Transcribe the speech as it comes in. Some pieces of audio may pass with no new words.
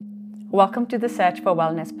Welcome to the Search for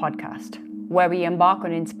Wellness podcast, where we embark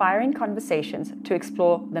on inspiring conversations to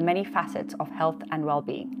explore the many facets of health and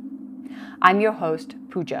well-being. I'm your host,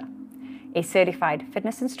 Pooja, a certified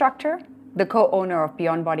fitness instructor, the co-owner of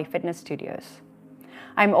Beyond Body Fitness Studios.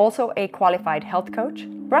 I'm also a qualified health coach,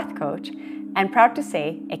 breath coach, and proud to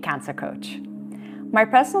say, a cancer coach. My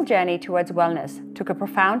personal journey towards wellness took a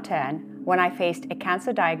profound turn when I faced a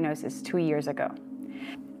cancer diagnosis 2 years ago.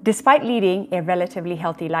 Despite leading a relatively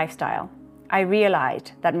healthy lifestyle, I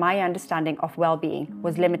realized that my understanding of well-being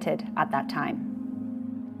was limited at that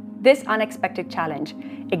time. This unexpected challenge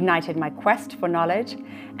ignited my quest for knowledge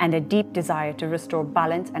and a deep desire to restore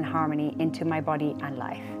balance and harmony into my body and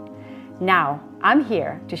life. Now, I'm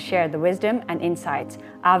here to share the wisdom and insights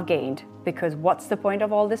I've gained, because what's the point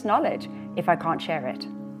of all this knowledge if I can't share it?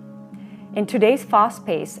 In today's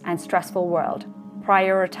fast-paced and stressful world,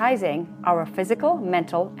 prioritizing our physical,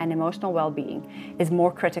 mental, and emotional well-being is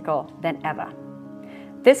more critical than ever.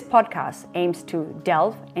 This podcast aims to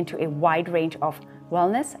delve into a wide range of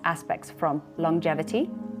wellness aspects, from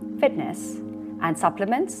longevity, fitness, and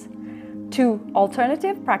supplements, to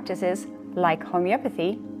alternative practices like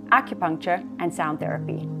homeopathy, acupuncture, and sound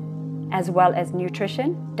therapy, as well as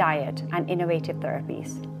nutrition, diet, and innovative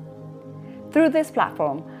therapies. Through this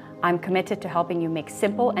platform, I'm committed to helping you make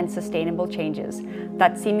simple and sustainable changes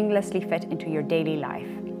that seamlessly fit into your daily life,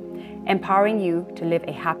 empowering you to live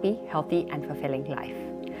a happy, healthy, and fulfilling life.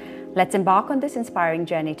 Let's embark on this inspiring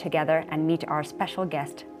journey together and meet our special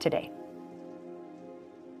guest today.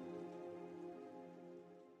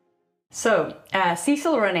 So,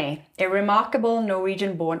 Sissle Rene, a remarkable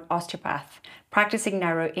Norwegian-born osteopath practicing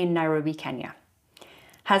in Nairobi, Kenya,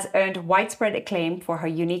 has earned widespread acclaim for her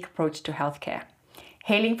unique approach to healthcare.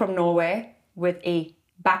 Hailing from Norway with a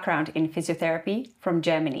background in physiotherapy from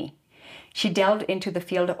Germany, she delved into the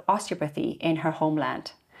field of osteopathy in her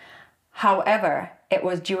homeland. However, it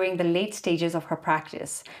was during the late stages of her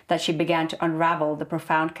practice that she began to unravel the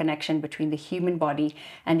profound connection between the human body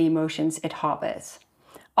and the emotions it harbors,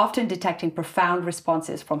 often detecting profound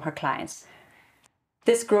responses from her clients.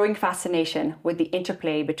 This growing fascination with the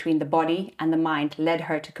interplay between the body and the mind led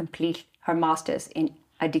her to complete her master's in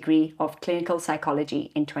a degree of clinical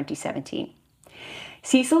psychology in 2017.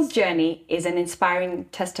 Sissle's journey is an inspiring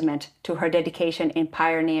testament to her dedication in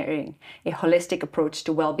pioneering a holistic approach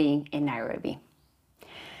to well-being in Nairobi.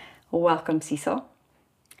 Welcome, Sissle.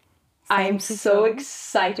 I'm so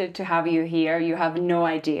excited to have you here. You have no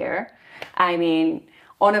idea. I mean,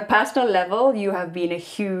 on a personal level, you have been a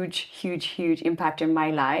huge impact in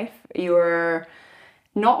my life.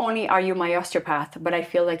 Not only are you my osteopath, but I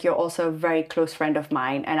feel like you're also a very close friend of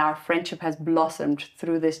mine, and our friendship has blossomed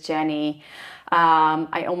through this journey.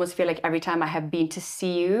 I almost feel like every time I have been to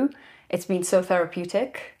see you, it's been so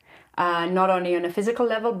therapeutic, not only on a physical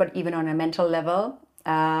level, but even on a mental level.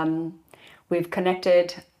 We've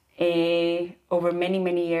connected over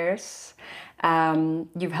many years.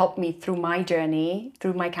 You've helped me through my journey,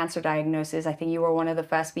 through my cancer diagnosis. I think you were one of the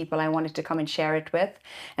first people I wanted to come and share it with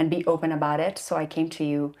and be open about it. So I came to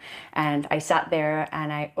you and I sat there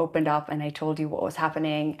and I opened up and I told you what was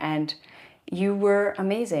happening, and you were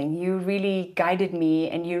amazing. You really guided me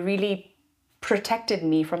and you really protected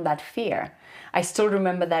me from that fear. I still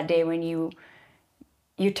remember that day when you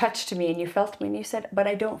touched me and you felt me and you said, but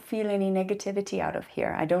I don't feel any negativity out of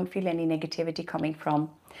here. I don't feel any negativity coming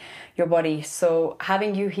from your body. So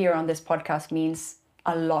having you here on this podcast means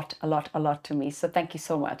a lot to me. So thank you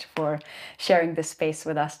so much for sharing this space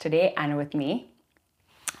with us today and with me.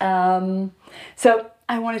 So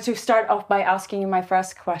I wanted to start off by asking you, my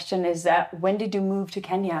first question is that when did you move to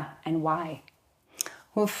Kenya and why?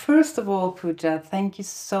 Well, first of all, Pooja, thank you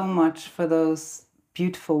so much for those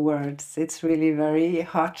beautiful words. It's really very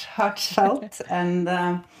heartfelt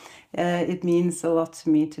and it means a lot to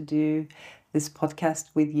me to do this podcast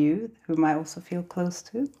with you, whom I also feel close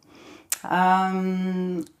to.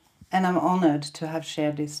 And I'm honored to have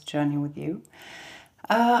shared this journey with you.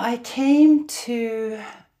 I came to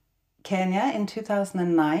Kenya in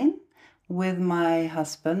 2009 with my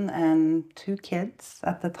husband and 2 kids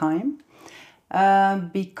at the time.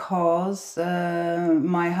 Because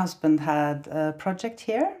my husband had a project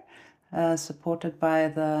here supported by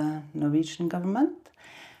the Norwegian government.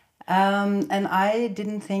 And I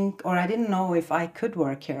didn't know if I could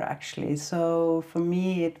work here actually. So for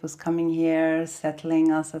me, it was coming here,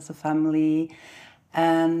 settling us as a family,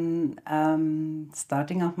 and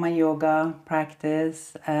starting up my yoga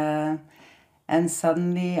practice. And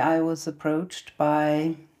suddenly I was approached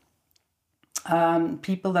by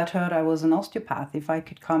people that heard I was an osteopath, if I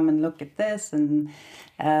could come and look at this and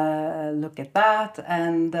look at that.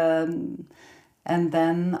 And And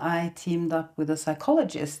then I teamed up with a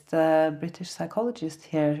psychologist, a British psychologist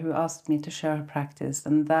here, who asked me to share her practice.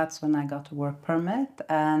 And that's when I got a work permit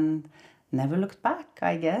and never looked back,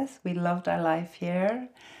 I guess. We loved our life here.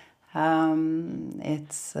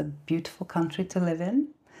 It's a beautiful country to live in,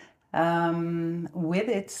 with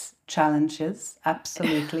its challenges,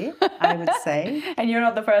 absolutely, I would say. And you're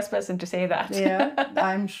not the first person to say that. Yeah,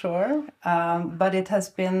 I'm sure. But it has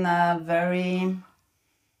been a very,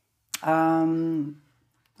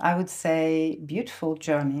 I would say, beautiful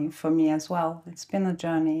journey for me as well. It's been a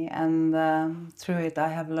journey, and through it I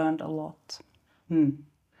have learned a lot.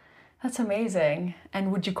 That's amazing. And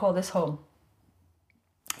would you call this home?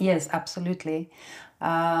 Yes, absolutely.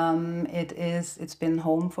 It's been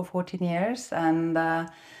home for 14 years,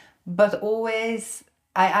 but always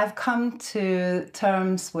I've come to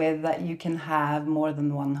terms with that you can have more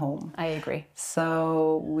than one home. I agree.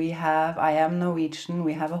 So I am Norwegian,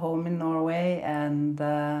 we have a home in Norway, and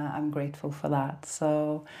I'm grateful for that.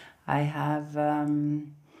 So I have,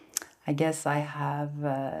 I guess I have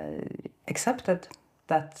accepted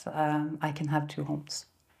that I can have two homes.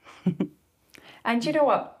 And you know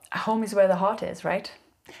what? Home is where the heart is, right?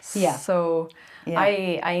 Yeah. So Yeah.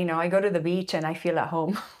 I go to the beach and I feel at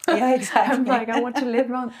home. Yeah, exactly. I'm like, I want to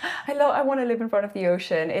live I want to live in front of the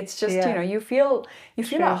ocean. It's just, you feel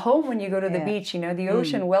at home when you go to the beach. The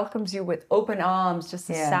ocean welcomes you with open arms, just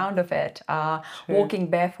the sound of it, walking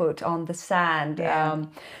barefoot on the sand. Yeah.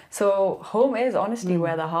 So home is honestly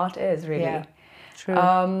where the heart is, really. Yeah. True.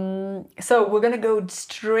 So we're going to go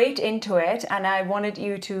straight into it, and I wanted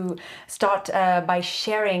you to start by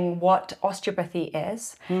sharing what osteopathy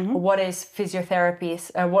is, what is physiotherapy,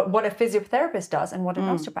 what a physiotherapist does, and what an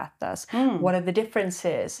osteopath does. What are the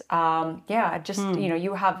differences?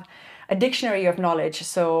 You have a dictionary of knowledge,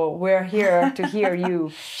 so we're here to hear you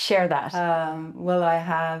share that. Well, I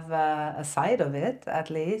have a side of it,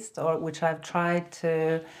 at least, or which I've tried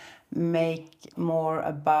to make more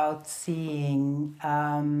about seeing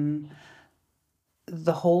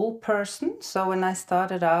the whole person. So when I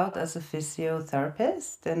started out as a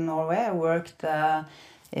physiotherapist in Norway, I worked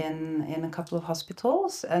in a couple of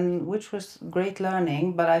hospitals, and which was great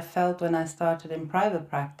learning. But I felt when I started in private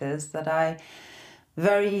practice that I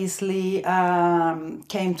very easily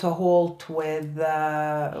came to a halt with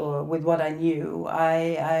what I knew.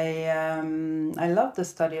 I love the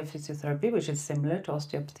study of physiotherapy, which is similar to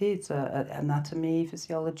osteopathy. It's anatomy,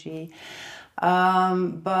 physiology,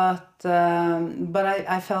 but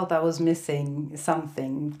I felt I was missing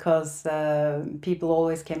something, because people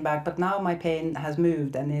always came back. But now my pain has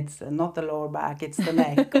moved, and it's not the lower back, it's the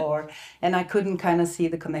neck, and I couldn't kind of see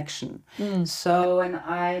the connection. So when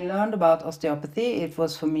I learned about osteopathy, it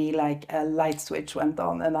was for me like a light switch went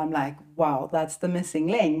on, and I'm like, wow, that's the missing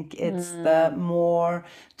link. It's the more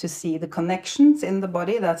to see the connections in the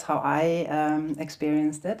body. That's how I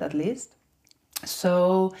experienced it, at least.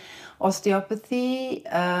 So osteopathy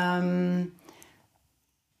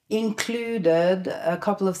included a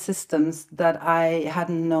couple of systems that I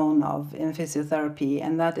hadn't known of in physiotherapy,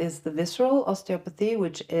 and that is the visceral osteopathy,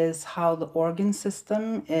 which is how the organ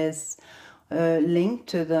system is linked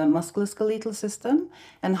to the musculoskeletal system,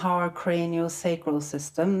 and how our craniosacral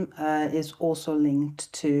system is also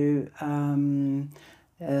linked to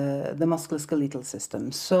the musculoskeletal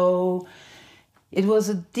system. So it was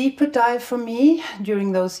a deeper dive for me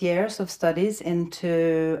during those years of studies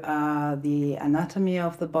into the anatomy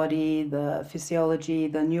of the body, the physiology,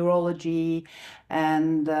 the neurology,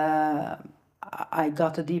 and I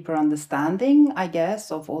got a deeper understanding, I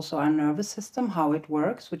guess, of also our nervous system, how it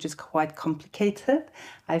works, which is quite complicated,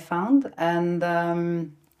 I found,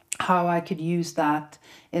 and how I could use that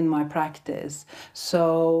in my practice.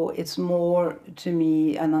 So it's more, to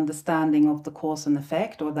me, an understanding of the cause and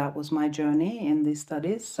effect, or that was my journey in these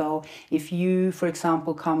studies. So if you, for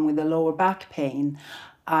example, come with a lower back pain,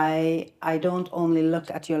 I don't only look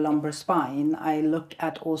at your lumbar spine, I look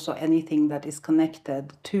at also anything that is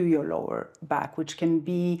connected to your lower back, which can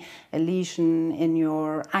be a lesion in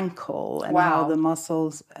your ankle, and how the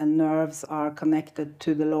muscles and nerves are connected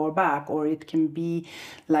to the lower back, or it can be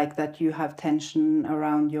like that you have tension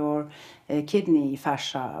around your kidney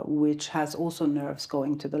fascia, which has also nerves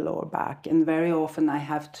going to the lower back. And very often I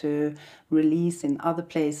have to release in other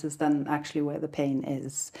places than actually where the pain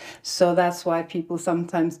is. So that's why people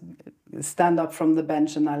sometimes stand up from the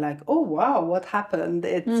bench and are like, oh wow, what happened?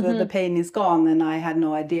 It's the pain is gone, and I had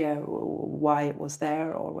no idea why it was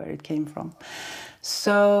there or where it came from.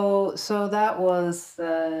 So that was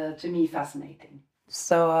to me fascinating.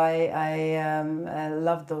 So I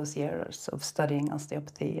loved those years of studying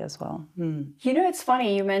osteopathy as well. It's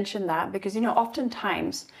funny you mentioned that, because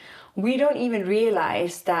oftentimes we don't even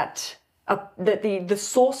realize that the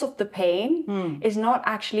source of the pain is not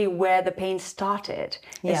actually where the pain started.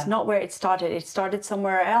 It's not where it started. It started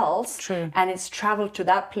somewhere else. True. And it's traveled to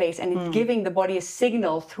that place, and it's giving the body a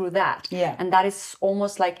signal through that. Yeah. And that is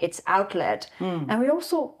almost like its outlet. And we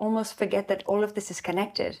also almost forget that all of this is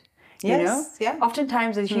connected. You know? Yeah.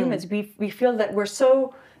 Oftentimes as humans, we feel that we're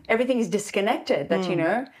so, everything is disconnected, that, you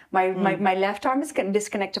know, my left arm is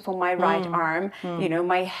disconnected from my right arm, you know,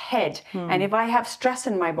 my head. And if I have stress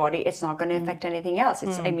in my body, it's not going to affect anything else.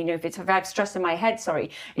 It's, I mean, if I have stress in my head,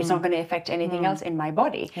 it's not going to affect anything else in my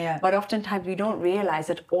body. Yeah. But oftentimes we don't realize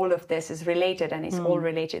that all of this is related, and it's all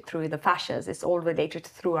related through the fascias. It's all related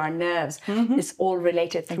through our nerves. It's all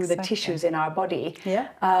related through the tissues in our body. Yeah.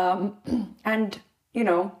 And, you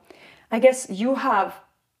know, I guess you have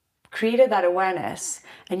created that awareness,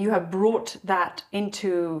 and you have brought that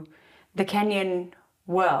into the Kenyan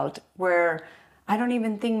world, where I don't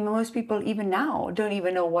even think most people even now don't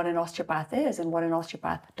even know what an osteopath is and what an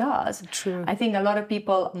osteopath does. True. I think a lot of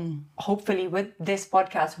people, hopefully with this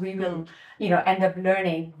podcast, we will, you know, end up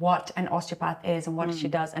learning what an osteopath is and what she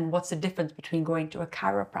does, and what's the difference between going to a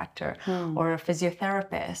chiropractor or a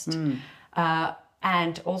physiotherapist.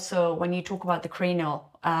 And also, when you talk about the cranial,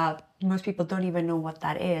 most people don't even know what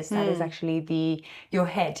that is. That is actually your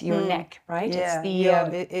head, your neck, right? Yeah.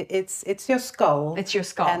 It's your skull. It's your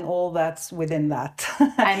skull, and all that's within that.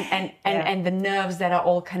 and the nerves that are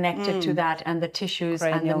all connected to that, and the tissues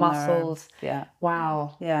and the muscles. Nerves. Yeah.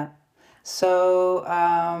 Wow. Yeah. So,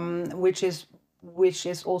 which is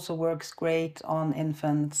also works great on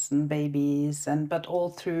infants and babies, but all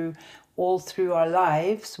through our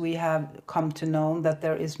lives, we have come to know that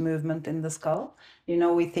there is movement in the skull. You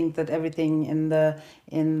know, we think that everything in the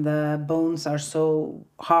bones are so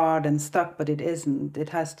hard and stuck, but it isn't. It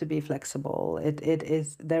has to be flexible. It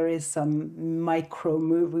is. There is some micro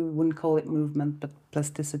move. We wouldn't call it movement, but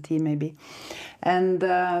plasticity maybe, and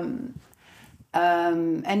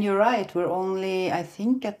you're right. We're only, I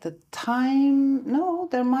think, at the time. No,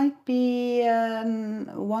 there might be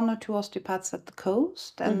 1 or 2 osteopaths at the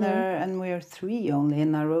coast, and we're 3 only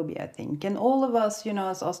in Nairobi, I think. And all of us, you know,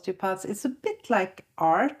 as osteopaths, it's a bit like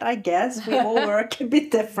art, I guess. We all work a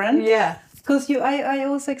bit different. Yeah. Because I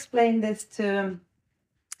also explain this to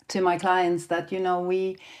my clients, that, you know,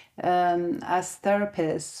 we as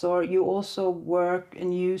therapists, or you also work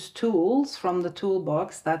and use tools from the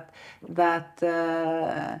toolbox that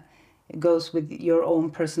goes with your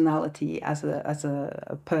own personality as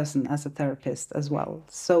a person, as a therapist as well.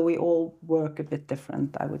 So we all work a bit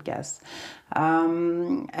different, I would guess.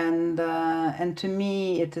 And to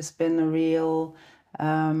me, it has been a real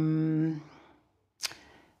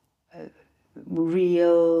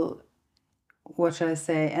what should I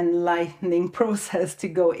say, enlightening process to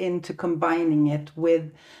go into combining it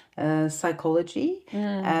with psychology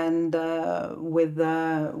and with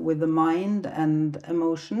the mind and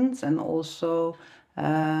emotions, and also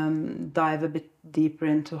dive a bit deeper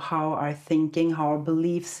into how our thinking, how our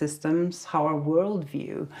belief systems, how our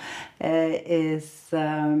worldview is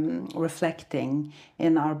reflecting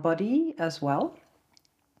in our body as well.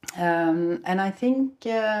 And I think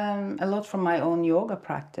a lot from my own yoga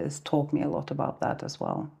practice taught me a lot about that as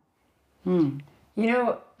well. You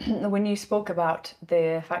know, when you spoke about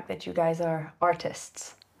the fact that you guys are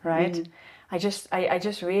artists, right? I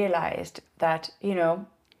just realized that, you know,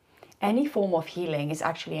 any form of healing is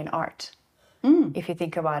actually an art. If you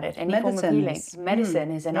think about it, any form of healing,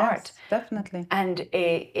 medicine is an art. Definitely. And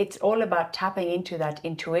it's all about tapping into that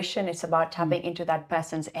intuition. It's about tapping into that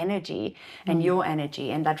person's energy and your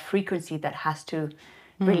energy, and that frequency that has to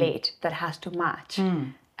relate, that has to match,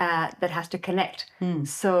 that has to connect.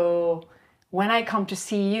 So when I come to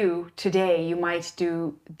see you today, you might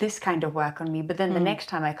do this kind of work on me, but then the next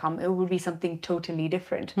time I come, it will be something totally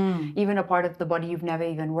different. Even a part of the body you've never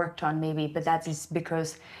even worked on maybe, but that is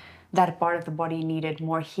because that part of the body needed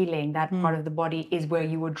more healing. That part of the body is where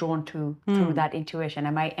you were drawn to through that intuition.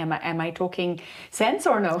 Am I talking sense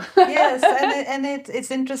or no? Yes, and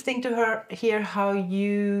it's interesting to hear how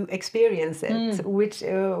you experience it, which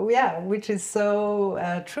is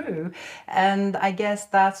so true. And I guess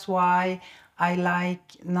that's why I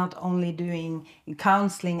like not only doing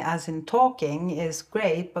counseling as in talking is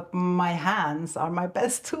great, but my hands are my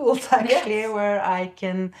best tools actually, where I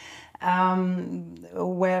can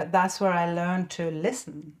that's where I learned to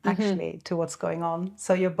listen actually to what's going on.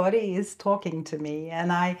 So your body is talking to me,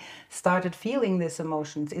 and I started feeling these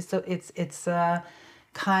emotions.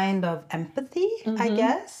 kind of empathy, I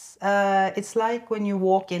guess. It's like when you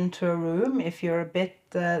walk into a room, if you're a bit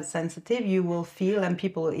sensitive, you will feel, and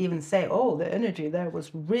people will even say, oh, the energy there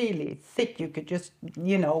was really thick. You could just,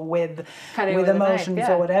 you know, with emotions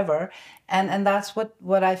or whatever. And that's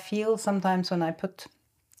what I feel sometimes when I put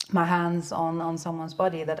my hands on someone's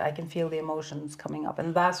body, that I can feel the emotions coming up.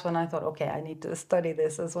 And that's when I thought, okay, I need to study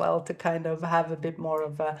this as well to kind of have a bit more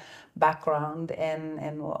of a background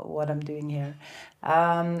in what I'm doing here.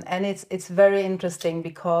 And it's very interesting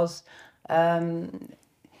because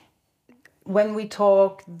when we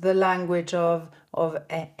talk the language of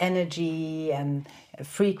energy and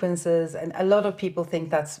frequencies, and a lot of people think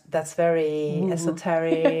that's very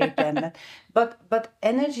esoteric, and but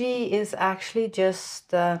energy is actually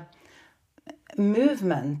just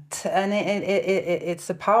movement, and it's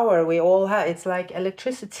a power we all have. It's like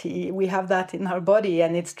electricity. We have that in our body,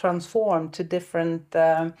 and it's transformed to different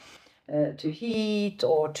to heat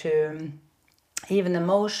or to even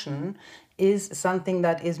emotion is something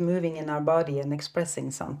that is moving in our body and expressing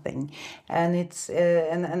something, and it's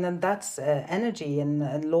and then that's energy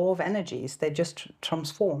and law of energies. They just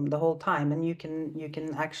transform the whole time, and you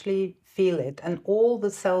can actually feel it. And all the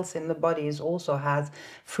cells in the bodies also has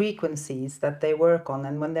frequencies that they work on,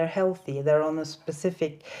 and when they're healthy, they're on a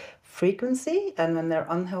specific frequency, and when they're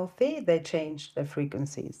unhealthy, they change their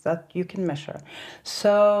frequencies that you can measure.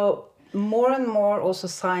 So more and more also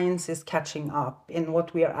science is catching up in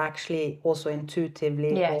what we are actually also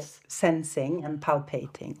intuitively sensing and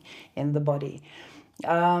palpating in the body.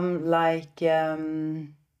 Like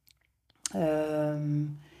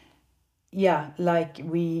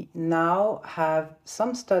we now have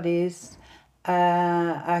some studies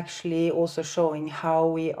actually also showing how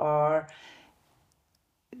we are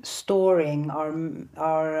storing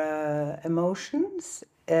our emotions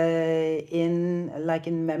in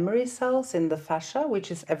memory cells in the fascia,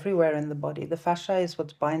 which is everywhere in the body. The fascia is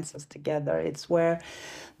what binds us together. It's where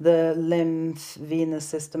the lymph, venous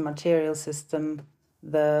system, arterial system,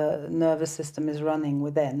 the nervous system is running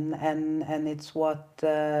within, and it's what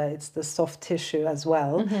it's the soft tissue as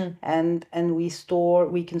well. And we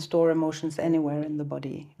can store emotions anywhere in the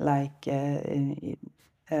body, like in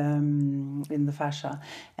the fascia,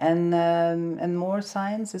 and more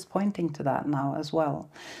science is pointing to that now as well.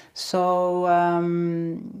 So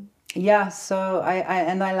so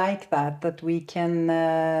I like that we can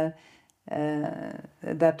that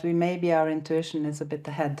we maybe our intuition is a bit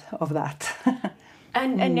ahead of that.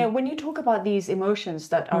 And when you talk about these emotions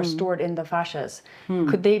that are stored in the fascias,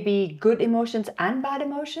 could they be good emotions and bad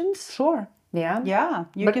emotions? Sure. Yeah.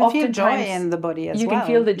 You can feel joy in the body as well. You can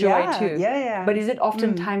feel the joy too. Yeah. But is it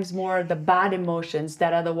oftentimes more the bad emotions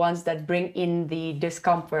that are the ones that bring in the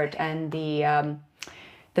discomfort and the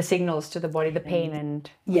signals to the body, the pain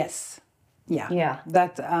and... Yes. Yeah.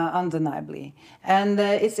 That undeniably. And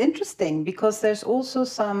it's interesting because there's also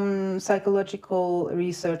some psychological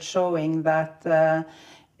research showing that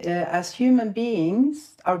as human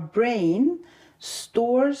beings, our brain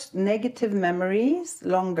stores negative memories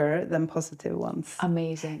longer than positive ones.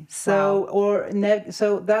 Amazing. So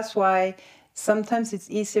that's why sometimes it's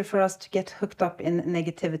easier for us to get hooked up in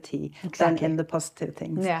negativity than in the positive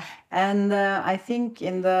things. Yeah. And I think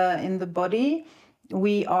in the body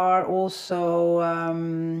we are also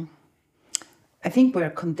I think we're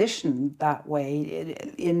conditioned that way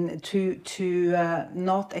to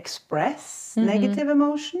not express negative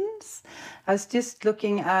emotions. I was just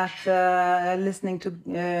looking at listening to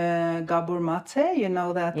Gabor Mate, you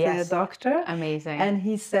know, that doctor. Amazing. And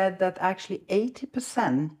he said that actually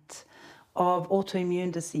 80% of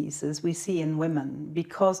autoimmune diseases we see in women,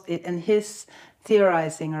 because and his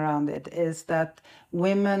theorizing around it is that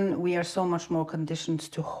women, we are so much more conditioned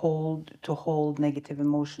to hold negative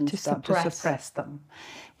emotions, to suppress them.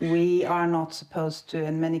 We are not supposed to,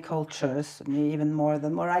 in many cultures, even more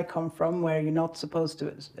than where I come from, where you're not supposed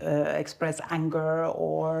to express anger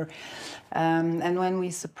or and when we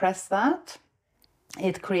suppress that,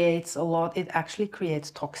 it actually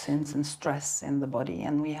creates toxins and stress in the body,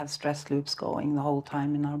 and we have stress loops going the whole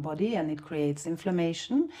time in our body, and it creates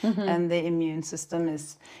inflammation, and the immune system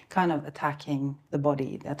is kind of attacking the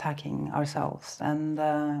body, attacking ourselves. And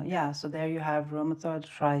so there you have rheumatoid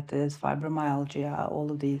arthritis, fibromyalgia,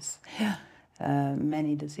 all of these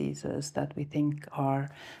many diseases that we think are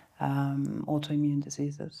autoimmune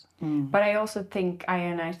diseases. But I also think,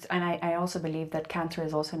 I also believe that cancer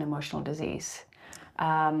is also an emotional disease.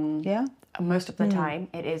 Most of the time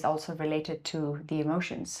it is also related to the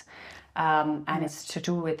emotions, and it's to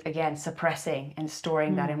do with, again, suppressing and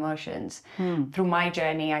storing that emotions. Through my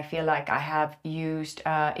journey, I feel like I have used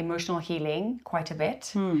emotional healing quite a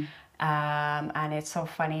bit, And it's so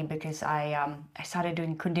funny because I started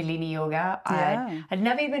doing Kundalini yoga. Yeah. I'd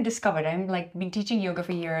never even discovered. I'm like been teaching yoga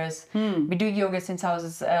for years. Been doing yoga since I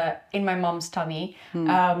was in my mom's tummy.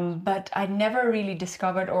 But I never really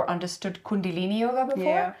discovered or understood Kundalini yoga before.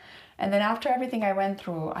 Yeah. And then after everything I went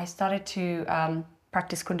through, I started to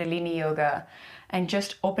practice Kundalini yoga and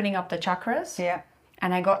just opening up the chakras. Yeah.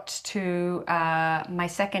 And I got to my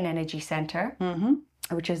second energy center,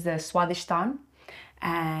 which is the Swadhisthana.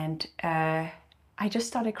 And I just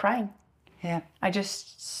started crying. Yeah. I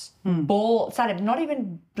just started not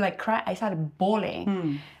even like cry. I started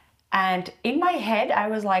bawling. And in my head, I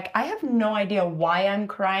was like, I have no idea why I'm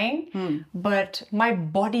crying, but my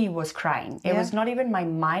body was crying. It was not even my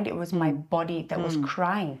mind, it was my body that was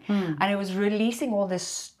crying. And it was releasing all this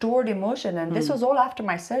stored emotion. And this was all after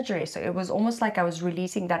my surgery. So it was almost like I was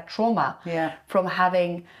releasing that trauma from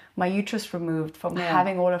having my uterus removed, from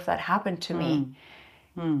having all of that happen to me.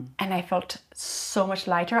 And I felt so much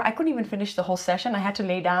lighter. I couldn't even finish the whole session. I had to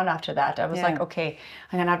lay down after that. I was like, okay,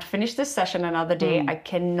 I'm going to have to finish this session another day. I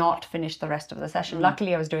cannot finish the rest of the session.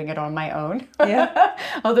 Luckily, I was doing it on my own. Yeah.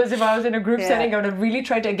 Otherwise, if I was in a group setting, I would have really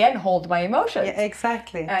tried to, again, hold my emotions. Yeah,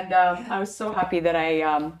 exactly. And I was so happy that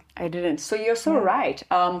I didn't. So you're so right.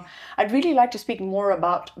 I'd really like to speak more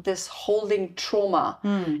about this holding trauma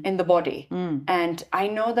in the body. And I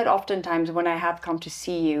know that oftentimes when I have come to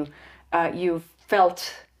see you, you've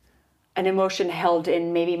felt an emotion held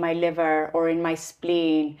in maybe my liver or in my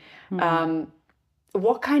spleen.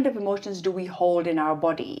 What kind of emotions do we hold in our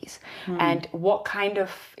bodies? And what kind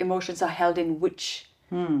of emotions are held in which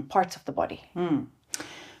parts of the body?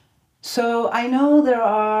 So I know there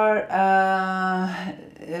are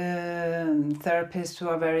therapists who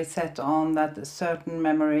are very set on that certain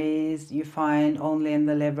memories you find only in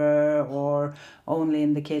the liver or only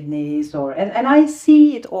in the kidneys, or and I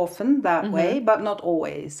see it often that way, but not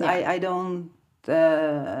always. I don't.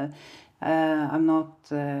 I'm not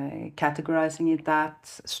categorizing it that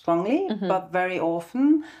strongly, but very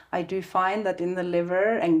often I do find that in the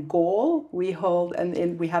liver and gall we hold,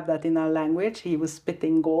 and we have that in our language. He was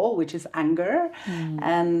spitting gall, which is anger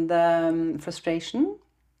and frustration.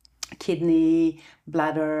 Kidney,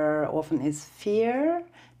 bladder often is fear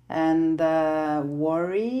and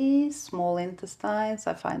worry. Small intestines,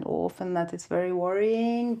 I find often that it's very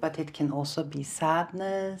worrying, but it can also be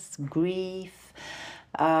sadness, grief.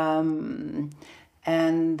 And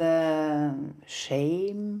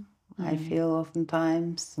shame, I feel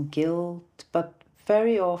oftentimes, guilt, but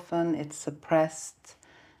very often it's suppressed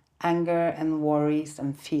anger and worries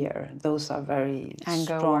and fear. Those are very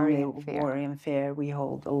strongly, worry and fear we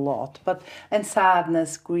hold a lot. And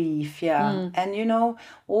sadness, grief, And you know,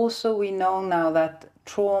 also we know now that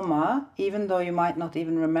trauma, even though you might not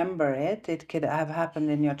even remember it, it could have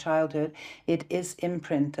happened in your childhood, it is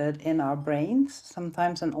imprinted in our brains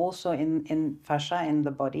sometimes, and also in fascia in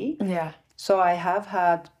the body. Yeah. So I have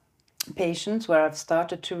had patients where I've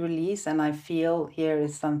started to release and I feel here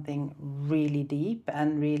is something really deep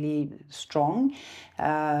and really strong,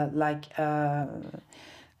 like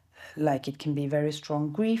it can be very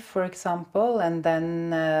strong grief, for example, and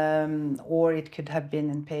then or it could have been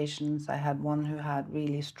in patients. I had one who had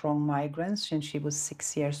really strong migraines since she was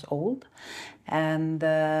 6 years old, and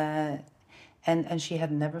she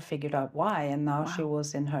had never figured out why, and now she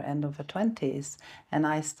was in her end of her 20s, and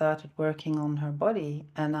I started working on her body,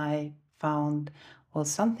 and I found, well,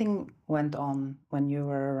 something went on when you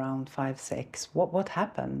were around 5, 6. What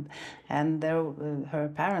happened? And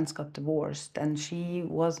her parents got divorced, and she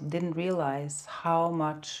didn't realize how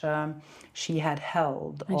much she had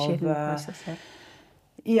held and of. She didn't process it.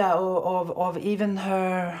 Yeah, of even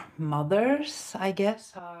her mother's, I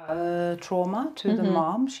guess, trauma to the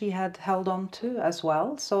mom she had held on to as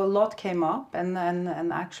well. So a lot came up, and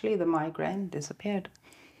actually the migraine disappeared.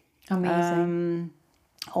 Amazing.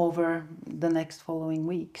 Over the next following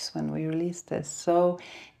weeks when we released this. So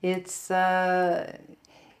it's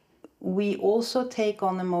we also take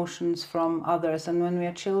on emotions from others, and when we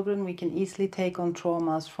are children we can easily take on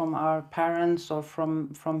traumas from our parents or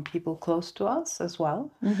from people close to us as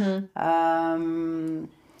well. And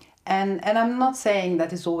I'm not saying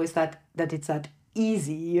that it's always that it's that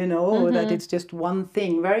easy, you know, that it's just one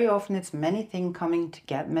thing. Very often it's many things coming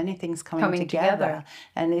together,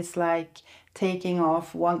 and it's like peeling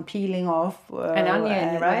off an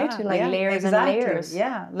onion, right? Layers and layers.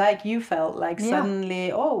 Yeah, like you felt like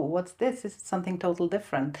suddenly, oh, what's this? It's something total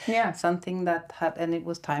different. Yeah, something that had, and it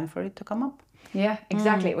was time for it to come up. Yeah,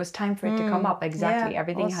 exactly. It was time for it to come up. Exactly.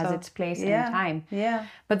 Everything has its place and time. Yeah.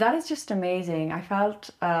 But that is just amazing. I felt,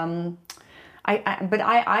 I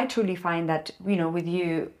truly find that, you know, with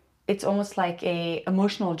you, it's almost like a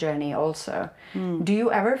emotional journey also. Do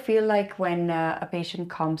you ever feel like when a patient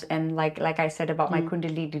comes and like I said about my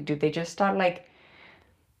Kundalini, do they just start like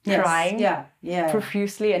crying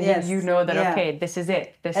profusely, and Yes, you know that yeah. okay, this is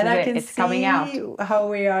it, And I can it's coming out. see how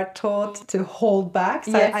we are taught to hold back.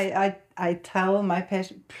 So Yes. I tell my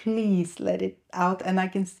patient, please let it out. And I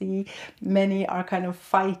can see many are kind of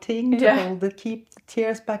fighting to hold it, keep the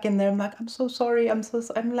tears back in there. I'm like, I'm so sorry. I'm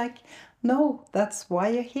like, no, that's why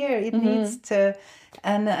you're here. It needs to,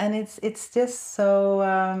 and it's just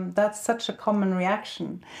so, that's such a common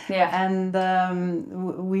reaction. Yeah. And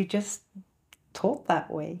we just taught that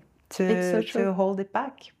way It's so to true. hold it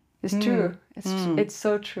back. It's true. It's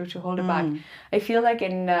so true to hold it back. I feel like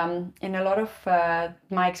in a lot of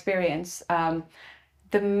my experience,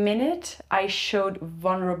 the minute I showed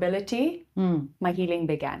vulnerability, my healing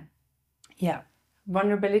began. Yeah.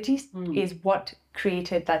 Vulnerability is what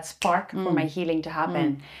created that spark for my healing to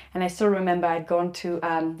happen. And I still remember I'd gone to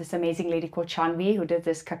this amazing lady called Chanvi who did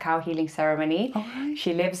this cacao healing ceremony.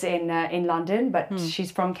 She lives in London, but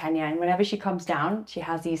she's from Kenya. And whenever she comes down, she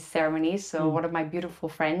has these ceremonies. So one of my beautiful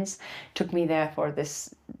friends took me there for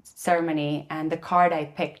this ceremony. And the card I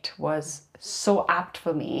picked was so apt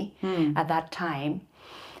for me at that time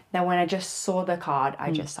that when I just saw the card,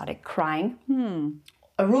 I just started crying.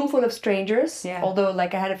 A room full of strangers, although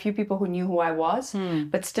like I had a few people who knew who I was,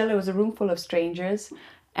 but still it was a room full of strangers.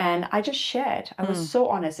 And I just shared. I was so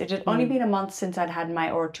honest. It had only been a month since I'd had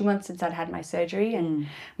or 2 months since I'd had my surgery and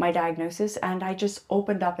my diagnosis. And I just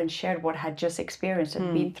opened up and shared what I had just experienced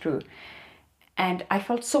and been through. And I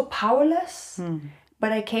felt so powerless,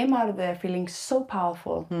 but I came out of there feeling so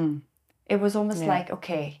powerful. It was almost like,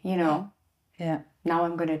 okay, you know, now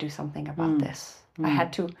I'm going to do something about this. I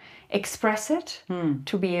had to express it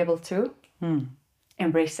to be able to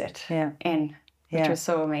embrace it which was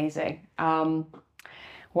so amazing.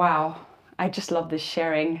 Wow, I just love this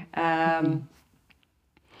sharing. And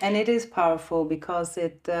it is powerful because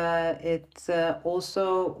it's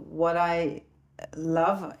also what I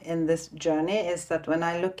love in this journey is that when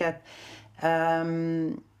I look at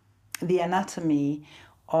the anatomy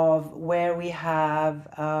of where we have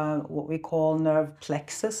what we call nerve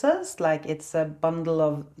plexuses, like it's a bundle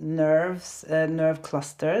of nerves, nerve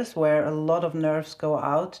clusters, where a lot of nerves go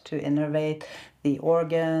out to innervate the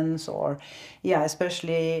organs, or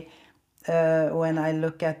especially when I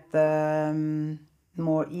look at the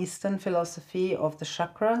more Eastern philosophy of the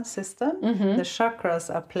chakra system, the chakras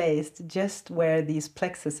are placed just where these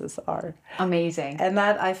plexuses are. Amazing. And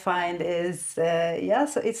that I find is,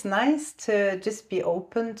 so it's nice to just be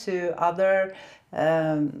open to other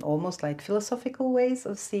almost like philosophical ways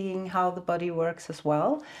of seeing how the body works as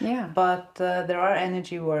well. Yeah. But there are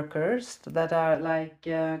energy workers that are like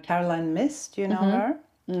Caroline Mist, you know her?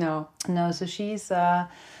 No. No, so she's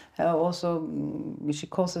also, she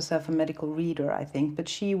calls herself a medical reader, I think, but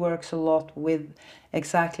she works a lot with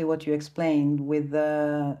exactly what you explained with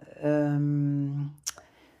the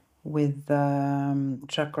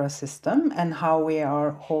chakra system and how we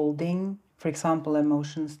are holding, for example,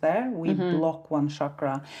 emotions there. We block one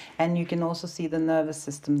chakra, and you can also see the nervous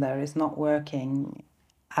system there is not working.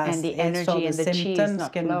 And the energy and the chi is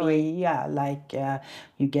not flowing. Like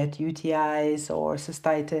you get UTIs or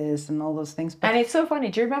cystitis and all those things. And it's so funny.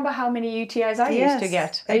 Do you remember how many UTIs I used to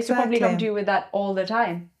get? I used to probably come to you with that all the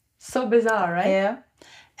time. So bizarre, right? Yeah.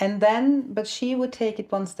 And then, but she would take it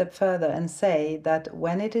one step further and say that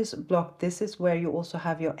when it is blocked, this is where you also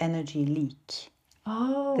have your energy leak.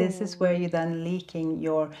 Oh. This is where you're then leaking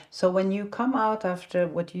your... So when you come out after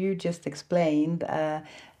what you just explained, a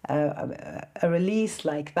release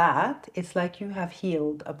like that, it's like you have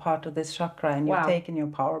healed a part of this chakra and you've taken your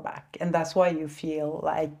power back. And that's why you feel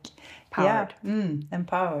like... Powered.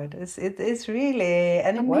 Empowered. It's really...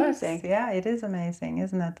 And it amazing. Works. Yeah, it is amazing,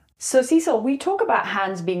 isn't it? So Sissle, we talk about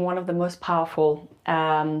hands being one of the most powerful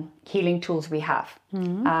healing tools we have.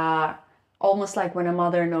 Almost like when a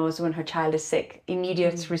mother knows when her child is sick,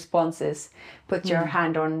 immediate responses, put your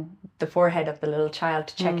hand on the forehead of the little child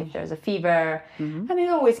to check if there's a fever. And it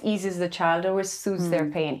always eases the child, always soothes their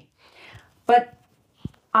pain. But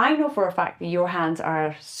I know for a fact that your hands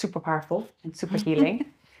are super powerful and super healing.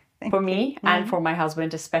 For me and for my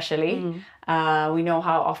husband especially. We know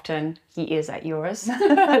how often he is at yours.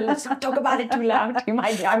 Let's not talk about it too loud.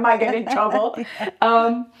 I might get in trouble.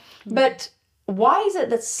 But why is it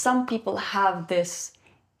that some people have this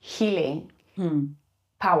healing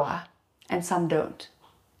power and some don't?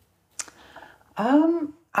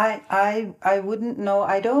 I wouldn't know.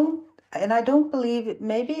 I don't believe it.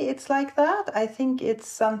 Maybe it's like that. I think it's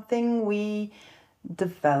something we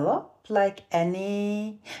develop, like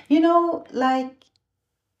any, like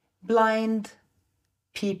blind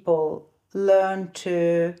people learn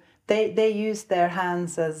to, they use their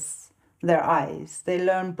hands as their eyes. They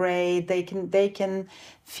learn braid. They can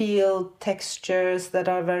feel textures that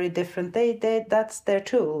are very different. That's their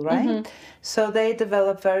tool, right? So they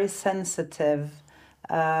develop very sensitive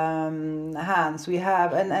hands. We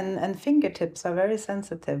have and fingertips are very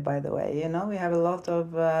sensitive, by the way. You know, we have a lot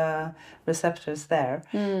of receptors there.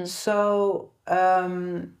 So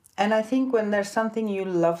and I think when there's something you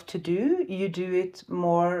love to do, you do it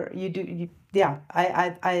more. Yeah,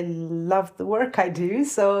 I love the work I do,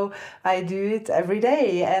 so I do it every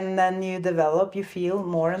day, and then you feel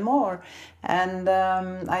more and more, and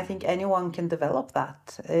I think anyone can develop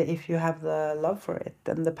that if you have the love for it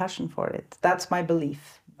and the passion for it. That's my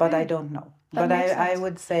belief, but I don't know. But I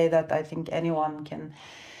would say that I think anyone can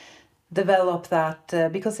develop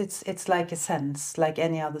that because it's like a sense, like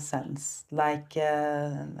any other sense, like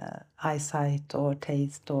eyesight or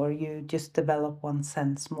taste, or you just develop one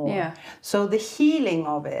sense more. Yeah. So the healing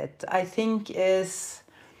of it, I think, is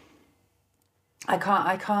I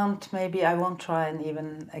can't maybe I won't try and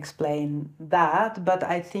even explain that, but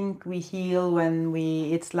I think we heal when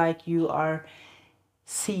it's like you are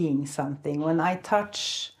seeing something. When I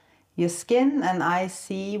touch your skin and I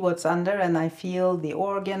see what's under, and I feel the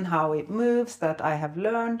organ, how it moves, that I have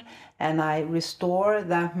learned, and I restore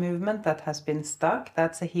that movement that has been stuck.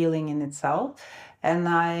 That's a healing in itself. And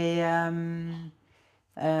I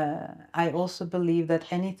also believe that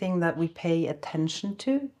anything that we pay attention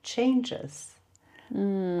to changes.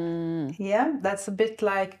 Yeah, that's a bit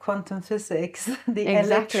like quantum physics. The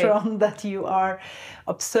electron that you are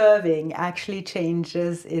observing actually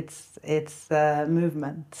changes its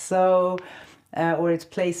movement, so or its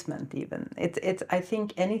placement even. I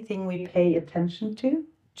think anything we pay attention to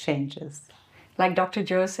changes. Like Dr.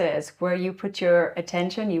 Joe says, where you put your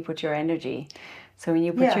attention, you put your energy. So when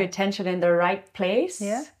you put your attention in the right place,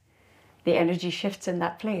 the energy shifts in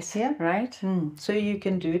that place, right? So you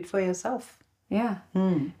can do it for yourself. Yeah.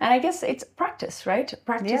 And I guess it's practice, right?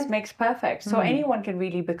 Practice makes perfect. So anyone can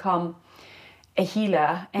really become a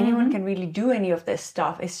healer. Anyone can really do any of this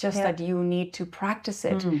stuff. It's just that you need to practice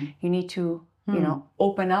it. You need to, you know,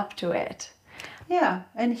 open up to it. Yeah,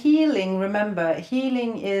 and healing, remember,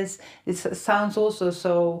 healing it sounds also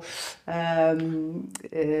so, in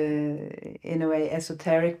a way,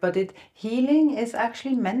 esoteric, but healing is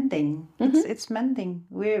actually mending. It's mending.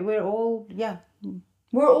 We're all,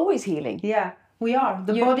 We're always healing. Yeah, we are.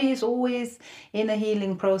 The body is always in a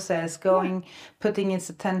healing process, putting its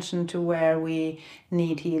attention to where we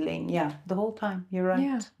need healing. Yeah, the whole time. You're right.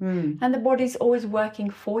 Yeah. And the body's always working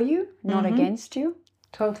for you, not against you.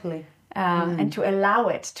 Totally. And to allow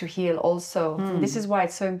it to heal also. This is why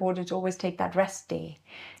it's so important to always take that rest day,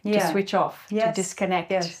 to switch off, to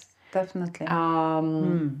disconnect. Yes, definitely.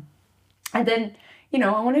 And then, you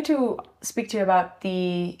know, I wanted to speak to you about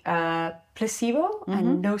the placebo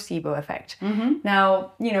and nocebo effect.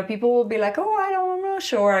 Now, you know, people will be like, oh, I'm not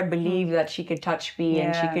sure. I believe that she could touch me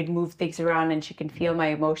and she could move things around and she can feel my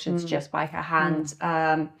emotions just by her hands.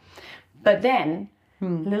 But then,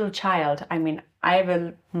 little child, I mean, I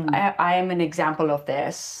am an example of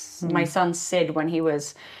this. My son Sid, when he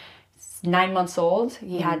was 9 months old,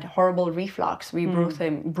 he had horrible reflux. We brought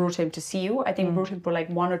him to see you. I think we brought him for like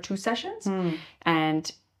 1 or 2 sessions,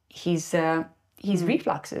 and his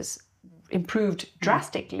refluxes improved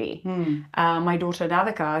drastically. My daughter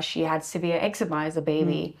Navika, she had severe eczema as a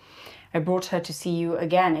baby. I brought her to see you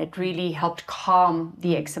again. It really helped calm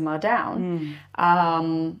the eczema down.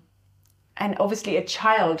 And obviously a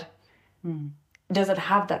child doesn't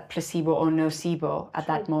have that placebo or nocebo at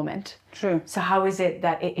that moment. True. So how is it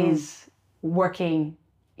that it is working,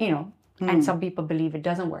 you know, and some people believe it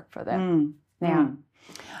doesn't work for them?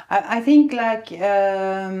 I think like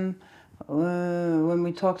when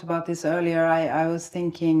we talked about this earlier, I was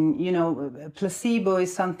thinking, you know, placebo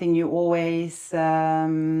is something you always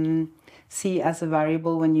see as a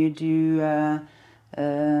variable when you do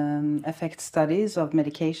effect studies of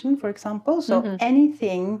medication, for example. So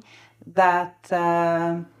anything that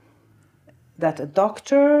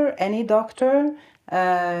that any doctor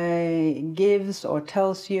gives or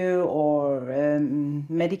tells you or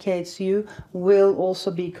medicates you will also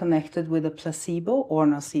be connected with a placebo or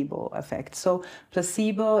nocebo effect. So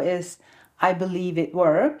placebo is, I believe it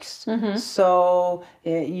works. So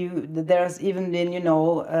there's even been, you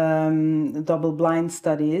know, double-blind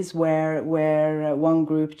studies where one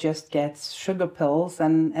group just gets sugar pills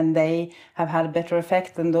and they have had a better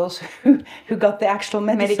effect than those who got the actual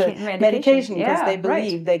medication because they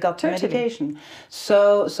believe they got the medication.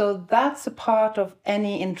 So that's a part of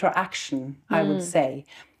any interaction, I would say,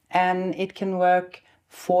 and it can work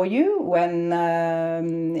for you when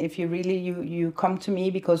if you really you come to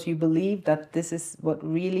me because you believe that this is what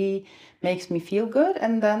really makes me feel good,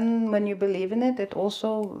 and then when you believe in it, it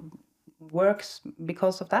also works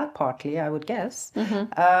because of that partly, I would guess.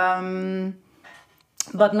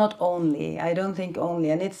 But not only, I don't think only,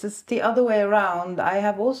 and it's just the other way around. I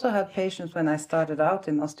have also had patients when I started out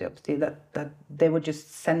in osteopathy that they were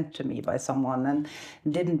just sent to me by someone and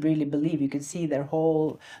didn't really believe. You could see their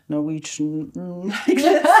whole Norwegian like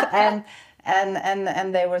this,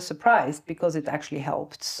 and they were surprised because it actually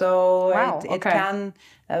helped. So Wow, it can,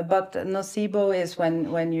 but nocebo is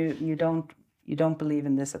when you don't believe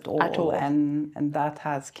in this at all. And that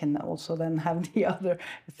can also then have the other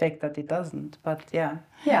effect that it doesn't. But yeah.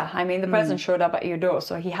 Yeah, I mean, the person showed up at your door,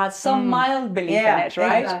 so he had some mild belief in it,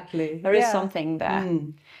 right? Exactly. There is something there.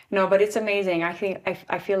 No, but it's amazing. I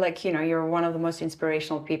feel like, you know, you're one of the most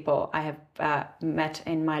inspirational people I have met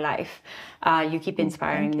in my life. You keep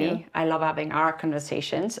inspiring me. I love having our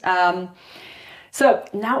conversations. So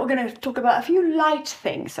now we're going to talk about a few light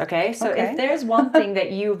things, okay? So if there's one thing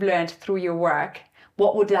that you've learned through your work,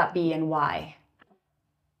 what would that be and why?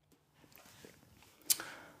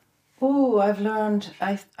 Oh, I've learned,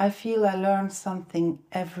 I feel I learn something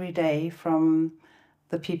every day from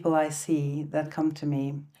the people I see that come to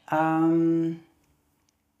me.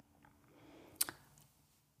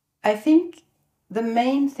 I think the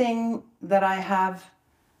main thing that I have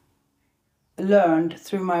learned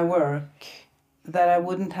through my work that I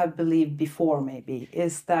wouldn't have believed before maybe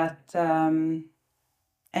is that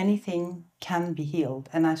anything can be healed,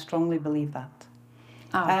 and I strongly believe that.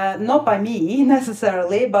 Not by me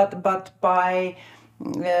necessarily, but by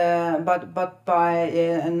not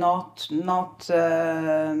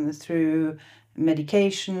through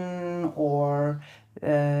medication or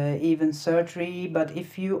even surgery. But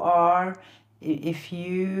if you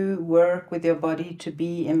work with your body to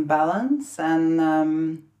be in balance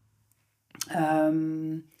and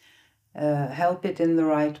help it in the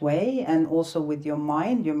right way, and also with your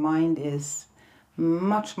mind is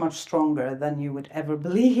much stronger than you would ever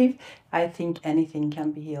believe. I think anything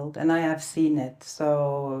can be healed, and I have seen it.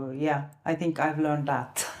 So yeah, I think I've learned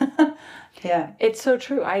that. Yeah, it's so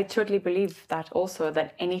true. I totally believe that also,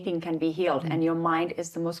 that anything can be healed, and your mind is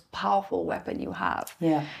the most powerful weapon you have.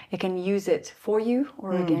 Yeah, you can use it for you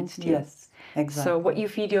or against you. Yes, exactly. So what you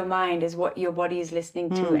feed your mind is what your body is listening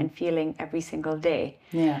to and feeling every single day.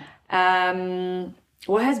 Yeah.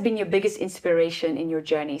 What has been your biggest inspiration in your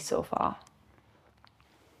journey so far?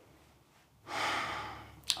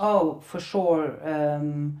 Oh, for sure.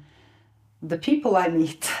 The people I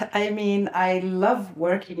meet. I mean, I love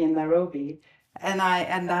working in Nairobi, and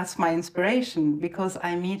that's my inspiration, because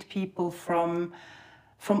I meet people from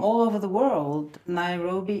all over the world.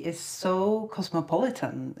 Nairobi is so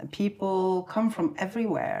cosmopolitan. People come from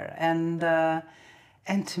everywhere, and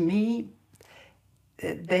to me,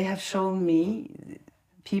 they have shown me.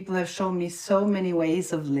 People have shown me so many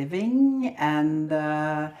ways of living, and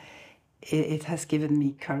it has given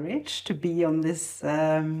me courage to be on this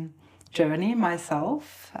journey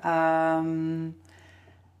myself.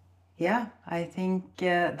 Yeah, I think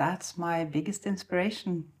that's my biggest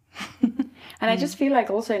inspiration. And I just feel like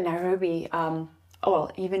also in Nairobi,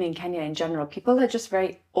 well, even in Kenya in general, people are just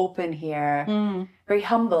very open here, very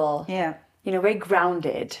humble, Yeah. you know, very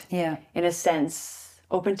grounded, Yeah. in a sense,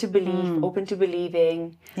 open to belief, open to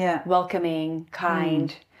believing, Yeah. welcoming,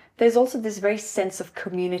 kind. There's also this very sense of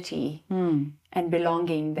community and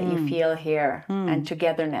belonging that you feel here, and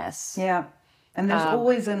togetherness. Yeah. And there's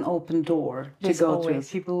always an open door to go through.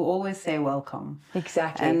 People always say welcome.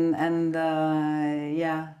 Exactly. And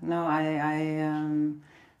yeah, no,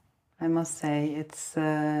 I must say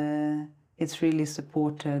it's really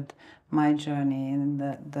supported my journey in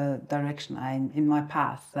the direction in my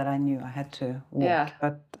path that I knew I had to walk. Yeah.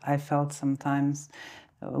 But I felt sometimes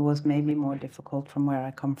it was maybe more difficult from where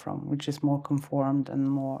I come from, which is more conformed and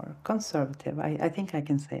more conservative. I think I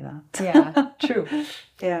can say that. Yeah, true.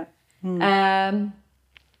 Yeah.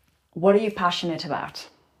 What are you passionate about?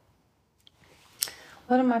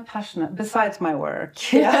 What am I passionate besides my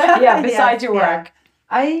work? Yeah, besides your work.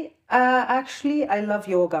 I actually I love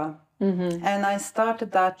yoga, and I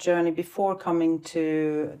started that journey before coming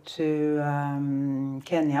to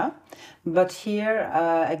Kenya. But here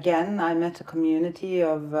again, I met a community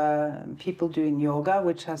of people doing yoga,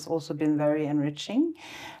 which has also been very enriching.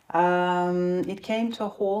 It came to a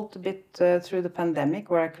halt a bit through the pandemic,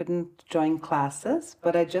 where I couldn't join classes,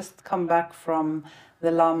 but I just come back from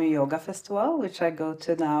the Lamu Yoga Festival, which I go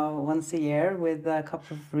to now once a year with a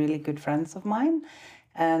couple of really good friends of mine,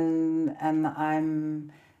 and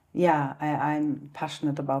I'm yeah, I'm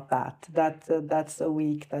passionate about that. That's a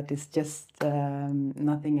week that is just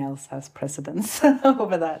nothing else has precedence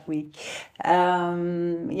over that week.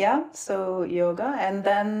 Yeah, so yoga, and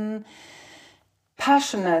then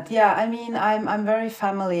passionate. Yeah, I mean, I'm very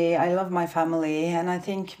family. I love my family, and I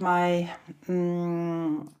think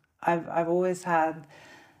I've always had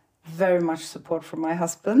very much support from my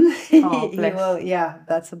husband. Oh, He bless. will, yeah,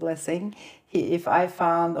 that's a blessing. If I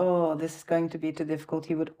found, oh, this is going to be too difficult,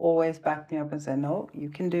 he would always back me up and say, no, you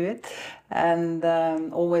can do it, and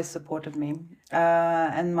always supported me.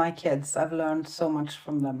 And my kids, I've learned so much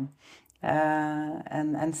from them,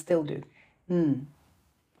 and still do.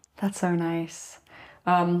 That's so nice.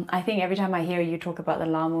 I think every time I hear you talk about the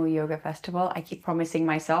Lamu Yoga Festival, I keep promising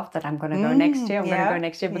myself that I'm going to go next year. I'm going to go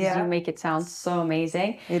next year because you make it sound so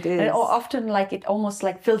amazing. It And is. often like it almost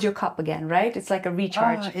like fills your cup again, right? It's like a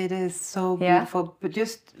recharge. Oh, it is so beautiful. But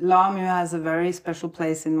just Lamu has a very special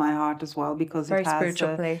place in my heart as well, because Very it has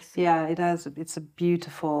spiritual place. Yeah, it has. It's a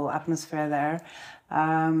beautiful atmosphere there,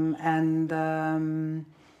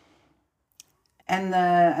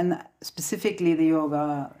 and specifically the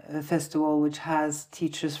yoga festival, which has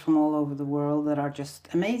teachers from all over the world that are just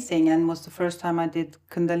amazing, and was the first time I did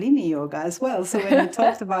Kundalini yoga as well. So when you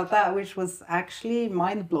talked about that, which was actually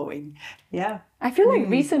mind-blowing. Yeah. I feel like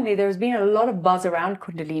recently there's been a lot of buzz around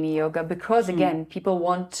Kundalini yoga because again, people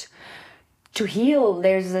want to heal.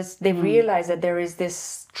 There's this, they realize that there is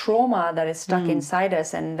this trauma that is stuck inside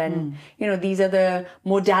us, and then these are the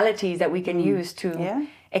modalities that we can use to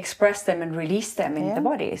express them and release them in the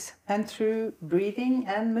bodies. And through breathing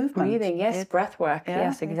and movement. Breathing, yes, breath work.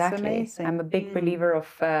 Yes, exactly. I'm a big believer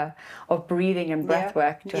of breathing and breath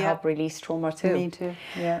work to help release trauma too. Me too.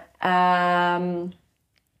 Yeah.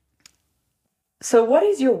 So what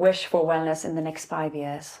is your wish for wellness in the next 5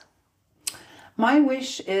 years? My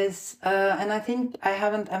wish is, and I think I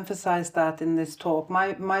haven't emphasized that in this talk,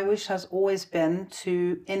 my wish has always been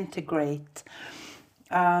to integrate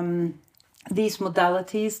these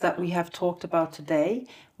modalities that we have talked about today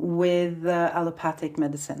with allopathic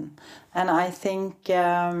medicine. And I think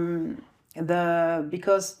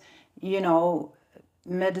because,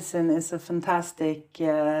 medicine is a fantastic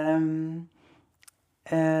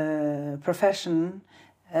profession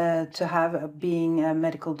to have, being a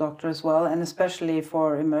medical doctor as well, and especially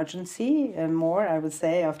for emergency, more, I would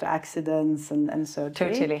say, after accidents and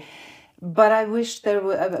surgery. Totally. But I wish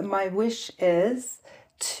my wish is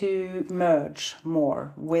to merge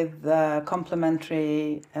more with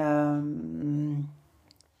complementary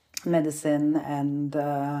medicine and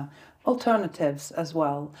alternatives as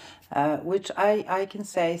well, which I can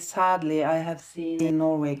say, sadly, I have seen in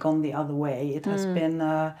Norway gone the other way. It has been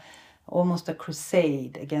almost a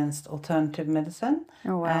crusade against alternative medicine.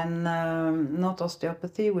 Oh, wow. And not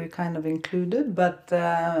osteopathy, we're kind of included, but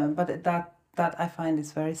that I find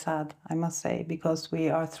is very sad, I must say, because we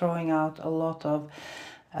are throwing out a lot of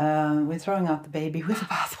we're throwing out the baby with the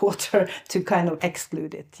bathwater to kind of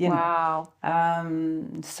exclude it, Wow.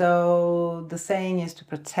 So the saying is to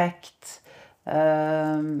protect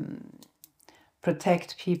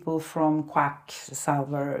people from quacks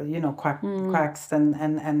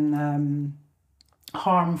and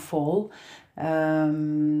harmful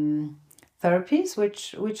therapies,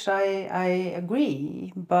 which I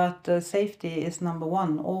agree, but safety is number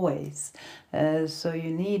one always. So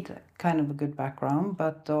you need kind of a good background,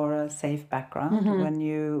 or a safe background when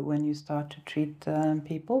you start to treat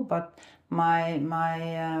people. But my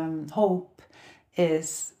hope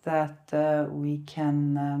is that we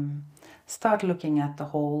can start looking at the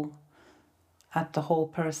whole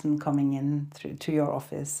person coming in to your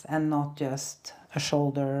office, and not just a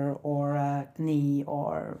shoulder or a knee,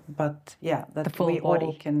 but that full we body.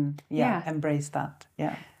 all can embrace that.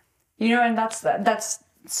 Yeah. And that's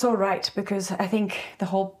so right, because I think the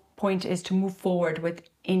whole point is to move forward with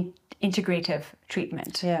integrative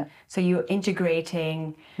treatment. Yeah. So you're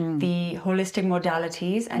integrating the holistic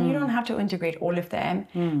modalities, and you don't have to integrate all of them,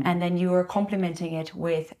 and then you are complementing it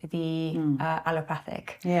with the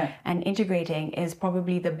allopathic. Yeah. And integrating is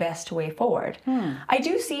probably the best way forward. I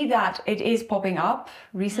do see that it is popping up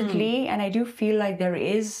recently, and I do feel like there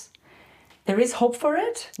is hope for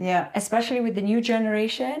it. Yeah. Especially with the new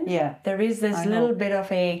generation. Yeah. There is this little bit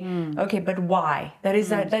of a, okay, but why?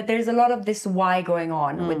 There's a lot of this why going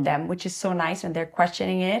on with them, which is so nice, and they're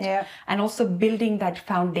questioning it. Yeah. And also building that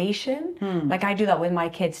foundation. Like I do that with my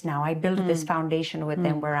kids now. I build this foundation with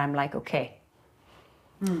them where I'm like, okay,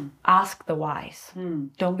 ask the whys.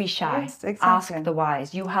 Don't be shy. Yes, exactly. Ask the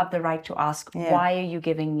whys. You have the right to ask, why are you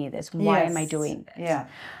giving me this? Why am I doing this? Yeah.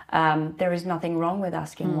 There is nothing wrong with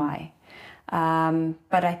asking why.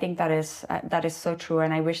 But I think that is so true,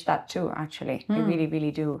 and I wish that too. Actually, I really,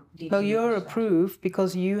 really do. Well, you're a proof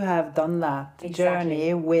because you have done that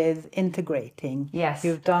journey with integrating. Yes,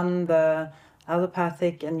 You've done the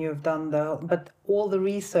allopathic, and you've done but all the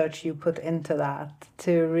research you put into that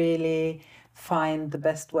to really find the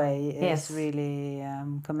best way is really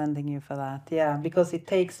commending you for that. Yeah, because it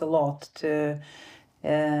takes a lot to.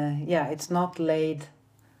 It's not laid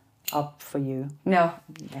up for you. No,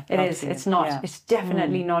 it is. It's not. Yeah. It's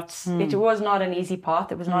definitely not. It was not an easy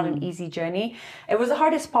path. It was not an easy journey. It was the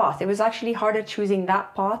hardest path. It was actually harder choosing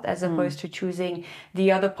that path as opposed to choosing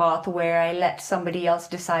the other path where I let somebody else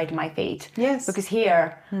decide my fate. Yes. Because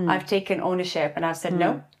here I've taken ownership and I've said,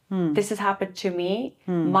 no, this has happened to me.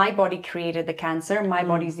 My body created the cancer. My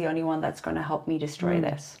body's the only one that's going to help me destroy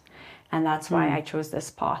this. And that's why I chose this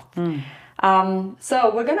path.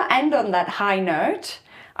 So we're going to end on that high note.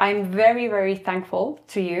 I'm very, very thankful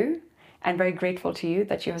to you and very grateful to you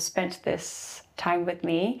that you have spent this time with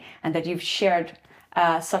me and that you've shared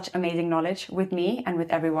such amazing knowledge with me and with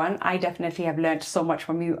everyone. I definitely have learned so much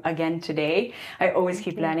from you again today. I always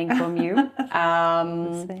keep learning from you.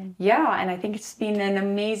 Yeah, and I think it's been an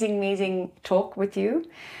amazing, amazing talk with you.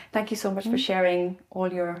 Thank you so much for sharing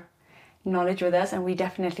all your knowledge with us, and we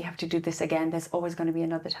definitely have to do this again. There's always going to be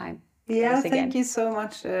another time. Yeah, thank you so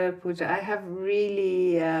much, Pooja. I have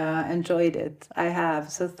really enjoyed it. I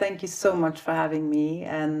have. So thank you so much for having me.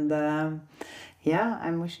 And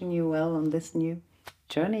I'm wishing you well on this new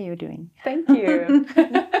journey you're doing. Thank you.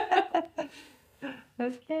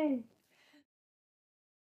 Okay.